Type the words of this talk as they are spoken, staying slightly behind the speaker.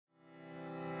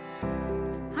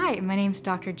Hi, my name is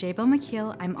Dr. Jaibel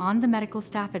Makiyil. I'm on the medical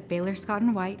staff at Baylor Scott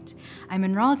White. I'm a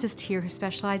neurologist here who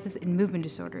specializes in movement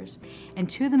disorders. And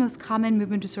two of the most common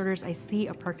movement disorders I see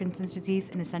are Parkinson's disease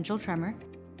and essential tremor.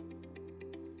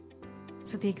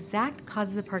 So the exact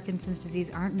causes of Parkinson's disease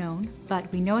aren't known, but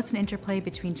we know it's an interplay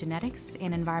between genetics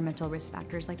and environmental risk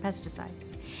factors like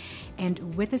pesticides.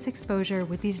 And with this exposure,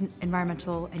 with these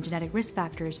environmental and genetic risk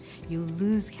factors, you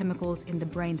lose chemicals in the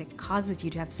brain that causes you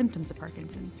to have symptoms of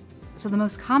Parkinson's. So the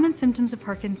most common symptoms of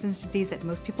Parkinson's disease that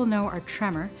most people know are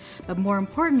tremor, but more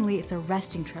importantly, it's a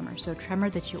resting tremor. So a tremor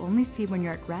that you only see when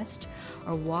you're at rest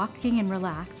or walking and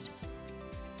relaxed.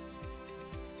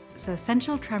 So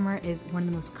essential tremor is one of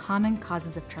the most common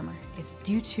causes of tremor. It's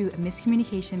due to a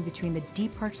miscommunication between the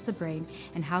deep parts of the brain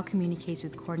and how it communicates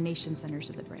with the coordination centers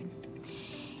of the brain.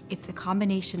 It's a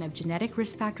combination of genetic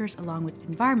risk factors along with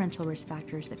environmental risk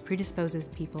factors that predisposes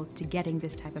people to getting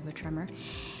this type of a tremor.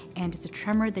 And it's a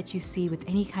tremor that you see with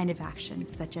any kind of action,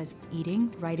 such as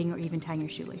eating, writing, or even tying your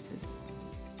shoelaces.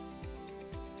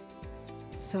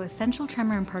 So essential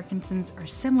tremor and Parkinson's are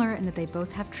similar in that they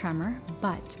both have tremor,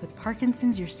 but with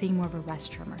Parkinson's you're seeing more of a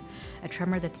rest tremor, a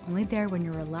tremor that's only there when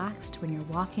you're relaxed, when you're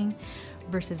walking,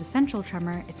 versus essential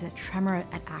tremor, it's a tremor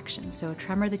at action. So a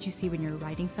tremor that you see when you're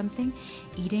writing something,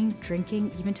 eating,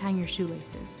 drinking, even tying your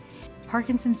shoelaces.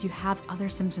 Parkinson's, you have other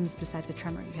symptoms besides a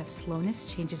tremor. You have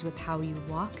slowness, changes with how you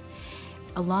walk,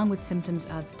 along with symptoms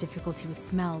of difficulty with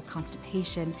smell,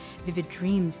 constipation, vivid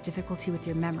dreams, difficulty with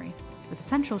your memory. With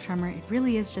essential tremor, it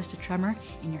really is just a tremor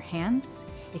in your hands.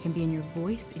 It can be in your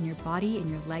voice, in your body, in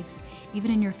your legs,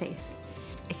 even in your face.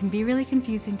 It can be really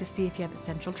confusing to see if you have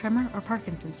essential tremor or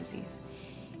Parkinson's disease.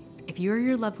 If you or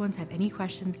your loved ones have any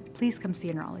questions, please come see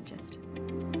a neurologist.